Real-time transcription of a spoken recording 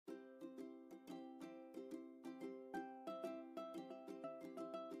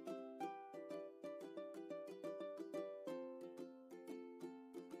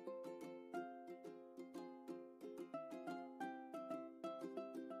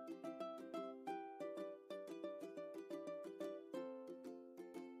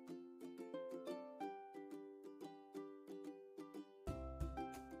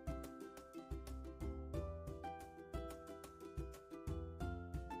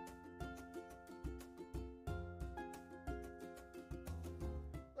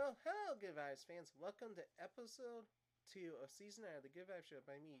Good Vibes fans, welcome to episode 2 of season 9 of the Good Vibes Show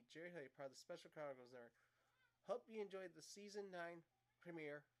by me, Jerry Hoy, part of the Special Chronicles Network. Hope you enjoyed the season 9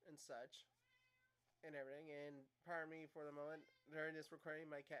 premiere and such and everything. And pardon me for the moment, during this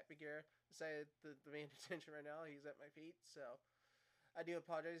recording, my cat Bagheera decided to demand attention right now. He's at my feet, so I do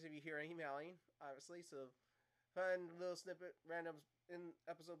apologize if you hear any meowing, obviously. So, fun little snippet, random in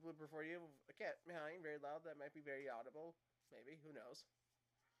episode blooper for you of a cat meowing very loud. That might be very audible, maybe, who knows.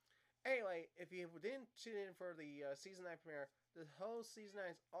 Anyway, if you didn't tune in for the season 9 premiere, the whole season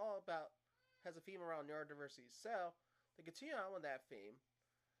 9 is all about, has a theme around neurodiversity. So, to continue on with that theme,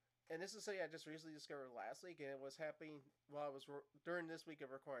 and this is something I just recently discovered last week, and it was happening while I was during this week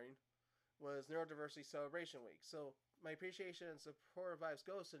of recording, was Neurodiversity Celebration Week. So, my appreciation and support vibes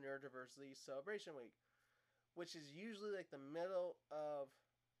goes to Neurodiversity Celebration Week, which is usually like the middle of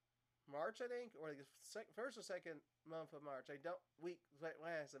March, I think, or like the first or second month of March. I don't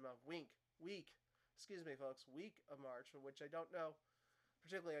last month week. Excuse me, folks. Week of March, which I don't know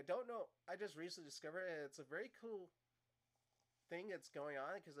particularly. I don't know. I just recently discovered it. It's a very cool thing that's going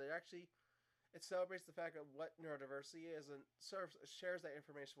on because it celebrates the fact of what neurodiversity is and sort of shares that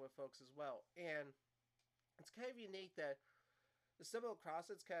information with folks as well. And it's kind of unique that the stumble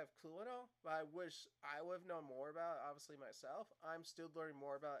across it's kind of cool and all, but I wish I would have known more about it, obviously, myself. I'm still learning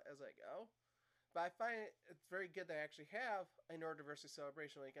more about it as I go. But I find it's very good that I actually have a Neurodiversity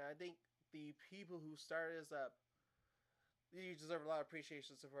Celebration Week, and I think the people who started this up, you deserve a lot of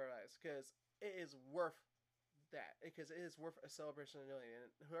appreciation and support, guys, because it is worth that. Because it is worth a celebration of knowing.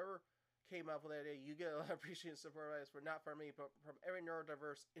 And whoever came up with that idea, you get a lot of appreciation and support, guys, for not from me, but from every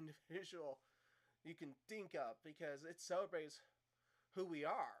neurodiverse individual you can think of, because it celebrates who we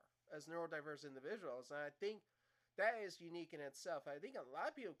are as neurodiverse individuals. And I think that is unique in itself. I think a lot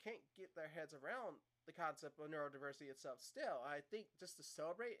of people can't get their heads around the concept of neurodiversity itself still. I think just to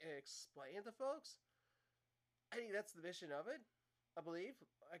celebrate and explain it to folks, I think that's the mission of it. I believe.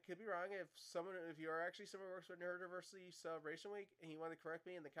 I could be wrong. If you're actually someone who works with Neurodiversity Celebration Week and you want to correct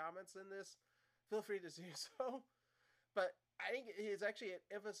me in the comments in this, feel free to do so. But I think it is actually an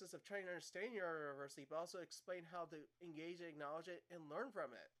emphasis of trying to understand neurodiversity, but also explain how to engage and acknowledge it and learn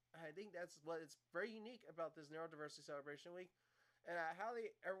from it. I think that's what is very unique about this Neurodiversity Celebration Week. And I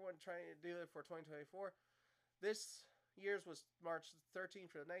highly everyone trying to do it for 2024. This year's was March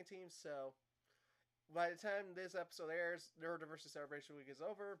 13th to the 19th, so by the time this episode airs, Neurodiversity Celebration Week is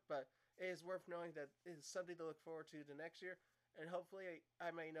over, but it is worth knowing that it is something to look forward to the next year. And hopefully I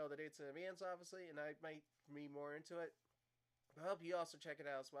may know the dates in advance, obviously, and I might be more into it. I hope you also check it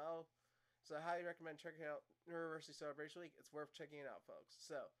out as well. So I highly recommend checking out Neurodiversity Celebration Week. It's worth checking it out, folks.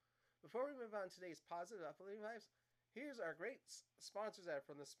 So, before we move on to today's positive uplifting vibes, here's our great sponsors ad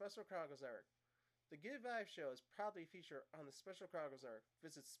from the Special Chronicles Network. The Good Vibes Show is proudly featured on the Special Chronicles Network.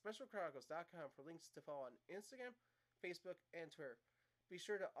 Visit specialchronicles.com for links to follow on Instagram, Facebook, and Twitter. Be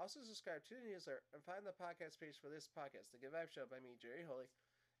sure to also subscribe to the newsletter and find the podcast page for this podcast, The Good Vibes Show by me, Jerry Holy.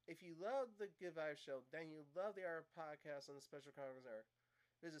 If you love the Good Vibes Show, then you love the art podcast on the Special Chronicles Network.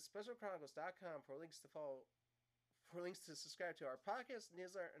 Visit specialchronicles.com for links to subscribe to our podcast,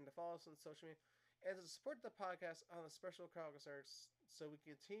 newsletter, and to follow us on social media, and to support the podcast on the Special Chronicles Network so we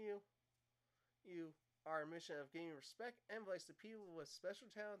continue our mission of giving respect and voice to people with special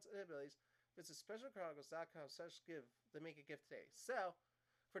talents and abilities. Visit specialchronicles.com/give to make a gift today. So,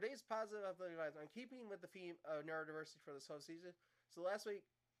 for today's positive uplifting vibes, I'm keeping with the theme of neurodiversity for this whole season. So last week,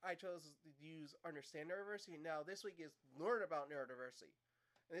 I chose to use understand neurodiversity. Now this week is learn about neurodiversity.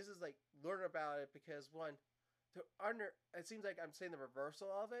 And this is like learn about it because it seems like I'm saying the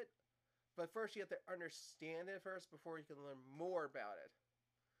reversal of it. But first you have to understand it first before you can learn more about it.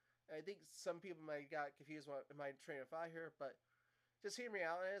 And I think some people might got confused with my train of thought here, but just hear me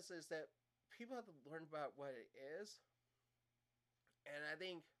out on this is that people have to learn about what it is. And I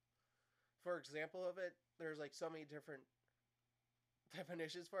think, for example of it, there's like so many different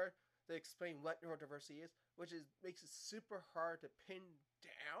definitions for it that explain what neurodiversity is, which makes it super hard to pin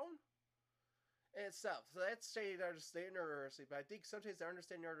down in itself. So that's saying to understand neurodiversity, but I think sometimes to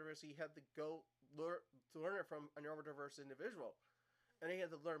understand neurodiversity, you have to go learn it from a neurodiverse individual. And then you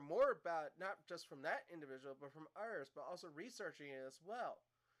have to learn more about it, not just from that individual, but from others, but also researching it as well.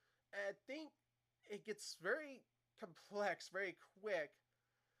 And I think it gets very complex very quick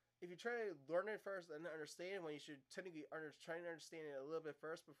if you try to learn it first and understand when you should technically try to understand it a little bit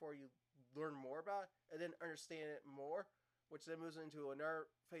first before you learn more about it, and then understand it more, which then moves into another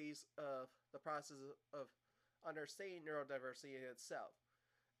phase of the process of understanding neurodiversity in itself.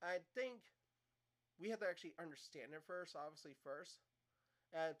 I think we have to actually understand it first, obviously first.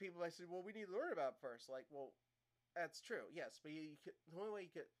 And people might say, well, we need to learn about it first. Like, well, that's true, yes. But the only way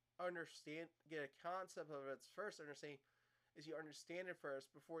you could get a concept of its first understanding is you understand it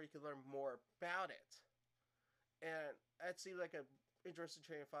first before you can learn more about it. And that seemed like a interesting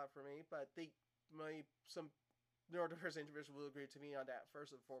train of thought for me, but I think some neurodiverse individuals will agree to me on that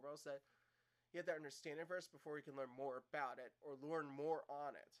first and foremost, that you have to understand it first before you can learn more about it or learn more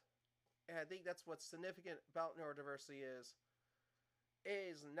on it. And I think that's what's significant about neurodiversity is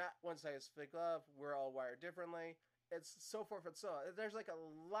not one size fits all. We're all wired differently. It's so forth and so on. There's like a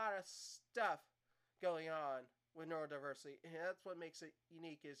lot of stuff going on with neurodiversity, and that's what makes it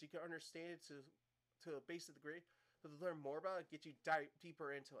unique. Is you can understand it to a basic degree, but to learn more about it, get you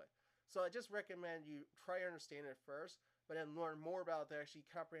deeper into it. So I just recommend you try to understand it first, but then learn more about it to actually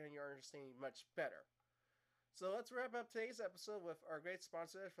comprehend your understanding much better. So let's wrap up today's episode with our great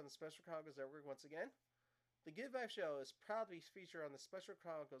sponsor from the Special Chronicles Network once again. The Good Vibe Show is proud to be featured on the Special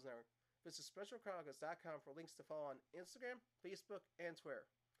Chronicles Network. Visit specialchronicles.com for links to follow on Instagram, Facebook, and Twitter.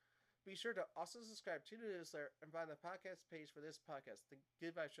 Be sure to also subscribe to the newsletter and find the podcast page for this podcast, The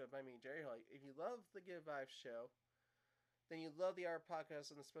Good Vibe Show by me, Jerry Holly. If you love The Good Vibe Show, then you love the Art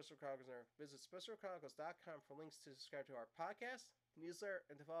Podcast on the Special Chronicles Network. Visit specialchronicles.com for links to subscribe to our podcast, newsletter,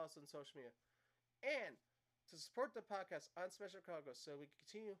 and to follow us on social media. And to support the podcast on Special Chronicles so we can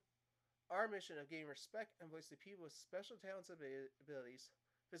continue our mission of gaining respect and voice to people with special talents and abilities,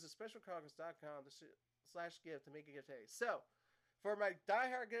 visit specialchronicles.com/give to make a gift today. So, for my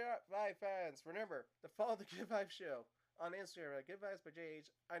diehard Good Vibe fans, remember to follow the Good Vibe Show on Instagram at Good Vibes by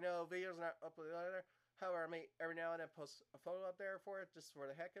JH. I know videos are not uploaded on there. However, I may every now and then post a photo up there for it, just for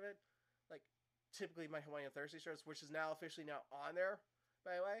the heck of it. Like, typically my Hawaiian Thursday shirts, which is now officially now on there,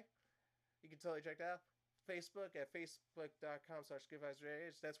 by the way. You can totally check that out. Facebook at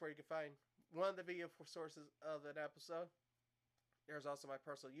facebook.com/goodvibesjh. That's where you can find one of the video sources of an episode. There's also my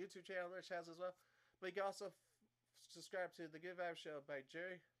personal YouTube channel, which has as well. But you can also subscribe to the Good Vibe Show by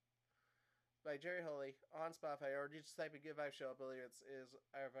Jerry Holly on Spotify, or you just type in Good Vibe Show. I believe is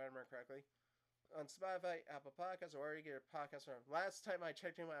I remember correctly, on Spotify, Apple Podcasts, or wherever you get your podcast from. Last time I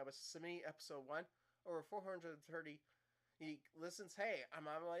checked in when I was submitting episode 1, over 430 unique listens. Hey, I'm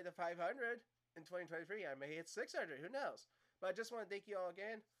on my way to 500 in 2023. I may hit 600. Who knows? But I just want to thank you all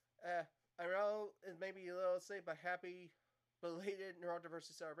again. I know it may be a little late, but happy belated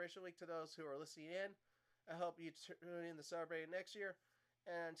Neurodiversity Celebration Week to those who are listening in. I hope you tune in to celebrate it next year.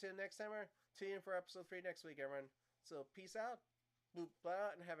 And until next time, tune in for episode 3 next week, everyone. So peace out, boop,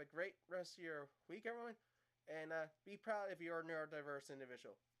 blah, and have a great rest of your week, everyone. And be proud if you're a neurodiverse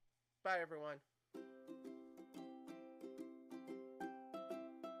individual. Bye, everyone.